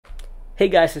Hey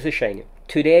guys, this is Shainu.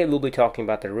 Today we'll be talking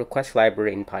about the request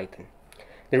library in Python.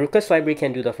 The request library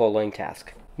can do the following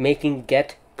task: making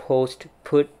get, post,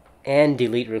 put, and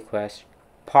delete requests,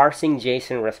 parsing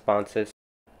JSON responses,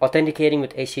 authenticating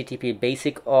with HTTP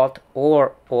basic auth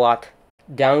or Auth,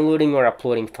 downloading or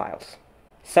uploading files.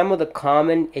 Some of the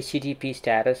common HTTP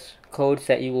status codes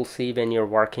that you will see when you're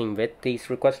working with this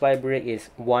request library is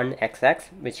 1XX,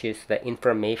 which is the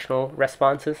informational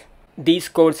responses. These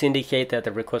codes indicate that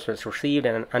the request was received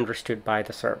and understood by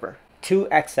the server.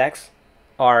 2XX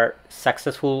are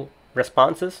successful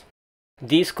responses.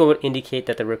 These codes indicate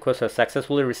that the request was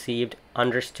successfully received,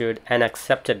 understood, and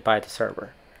accepted by the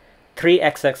server.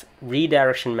 3XX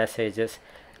redirection messages.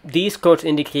 These codes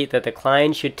indicate that the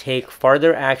client should take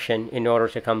further action in order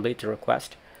to complete the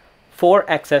request.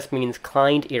 4XX means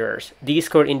client errors. These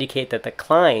codes indicate that the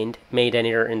client made an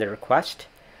error in the request.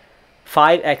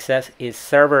 5XX is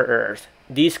server errors.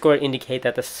 These codes indicate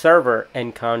that the server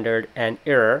encountered an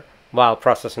error while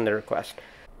processing the request.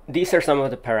 These are some of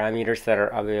the parameters that are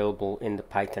available in the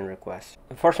Python request.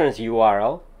 The first one is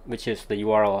URL, which is the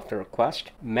URL of the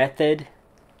request. Method,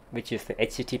 which is the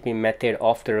HTTP method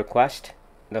of the request.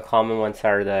 The common ones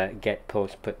are the get,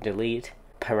 post, put, delete.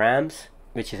 Params,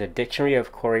 which is a dictionary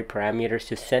of query parameters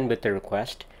to send with the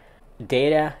request.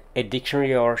 Data, a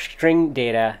dictionary or string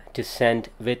data to send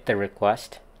with the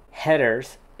request.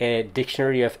 Headers, a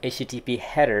dictionary of HTTP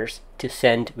headers to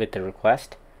send with the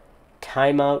request.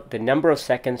 Timeout, the number of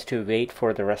seconds to wait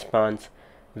for the response.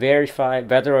 Verify,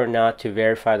 whether or not to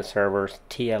verify the server's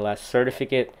TLS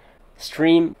certificate.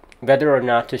 Stream, whether or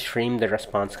not to stream the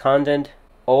response content.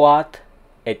 Auth,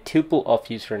 a tuple of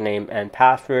username and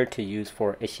password to use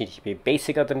for HTTP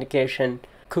basic authentication.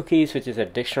 Cookies, which is a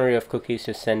dictionary of cookies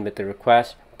to send with the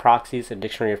request. Proxies, a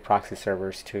dictionary of proxy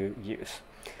servers to use.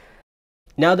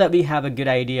 Now that we have a good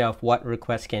idea of what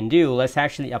requests can do, let's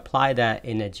actually apply that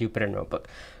in a Jupyter notebook.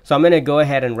 So I'm going to go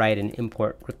ahead and write an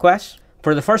import request.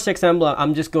 For the first example,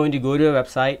 I'm just going to go to a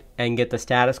website and get the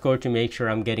status code to make sure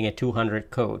I'm getting a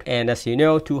 200 code. And as you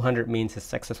know, 200 means a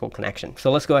successful connection. So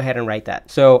let's go ahead and write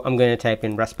that. So I'm going to type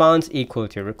in response equal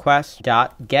to request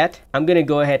dot get. I'm going to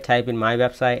go ahead, type in my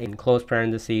website in close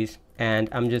parentheses, and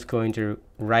I'm just going to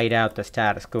write out the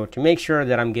status code to make sure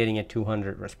that I'm getting a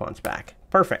 200 response back.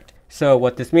 Perfect. So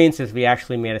what this means is we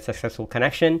actually made a successful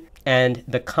connection, and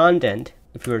the content,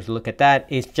 if you were to look at that,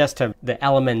 is just the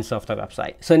elements of the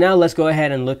website. So now let's go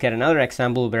ahead and look at another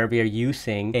example where we are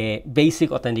using a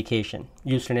basic authentication,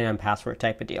 username and password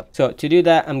type of deal. So to do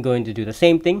that, I'm going to do the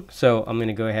same thing. So I'm going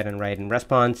to go ahead and write in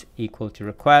response equal to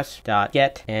request dot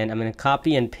get, and I'm going to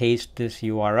copy and paste this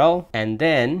URL, and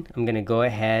then I'm going to go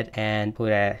ahead and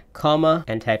put a comma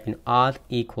and type in auth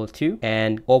equal to,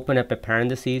 and open up a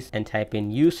parentheses and type in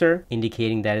user,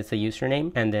 indicating that it's a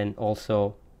username, and then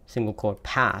also single quote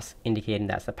pass, indicating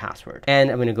that's the password. And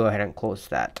I'm going to go ahead and close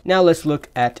that. Now let's look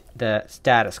at the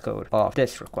status code of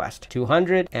this request,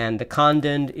 200, and the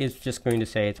content is just going to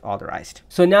say it's authorized.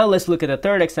 So now let's look at the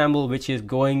third example, which is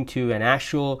going to an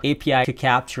actual API to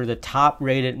capture the top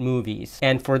rated movies.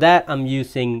 And for that, I'm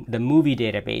using the movie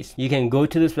database. You can go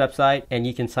to this website and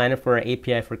you can sign up for an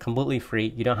API for completely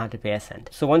free. You don't have to pay a cent.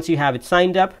 So once you have it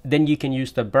signed up, then you can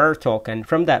use the BER token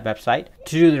from that website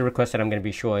to do the request that I'm going to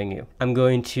be showing you. I'm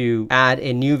going to add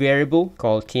a new variable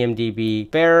called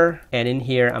tmdb bearer, and in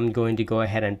here I'm going to go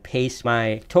ahead and paste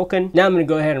my token. Now I'm going to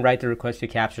go ahead and write the request to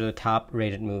capture the top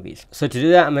rated movies. So to do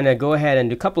that, I'm going to go ahead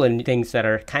and do a couple of things that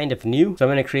are kind of new. So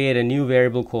I'm going to create a new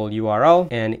variable called URL,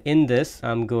 and in this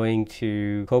I'm going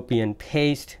to copy and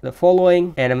paste the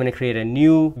following, and I'm going to create a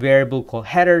new variable called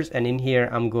headers, and in here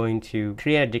I'm going to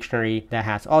create a dictionary that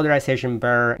has authorization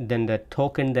bearer, then the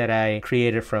token that I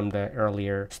created from the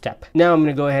earlier step. Now I'm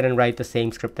going to go ahead and write the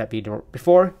same script that we did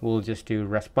before. We'll just do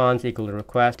response equal to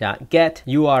request dot get,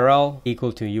 URL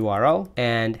equal to URL,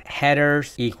 and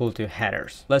headers equal to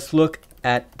headers. Let's look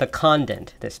at the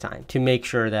content this time to make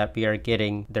sure that we are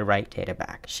getting the right data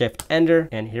back. Shift enter,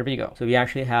 and here we go. So we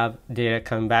actually have data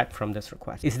coming back from this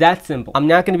request. It's that simple. I'm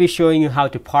not going to be showing you how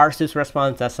to parse this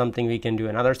response. That's something we can do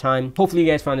another time. Hopefully you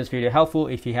guys found this video helpful.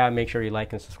 If you have, make sure you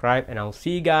like and subscribe, and I'll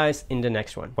see you guys in the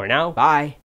next one. For now, bye.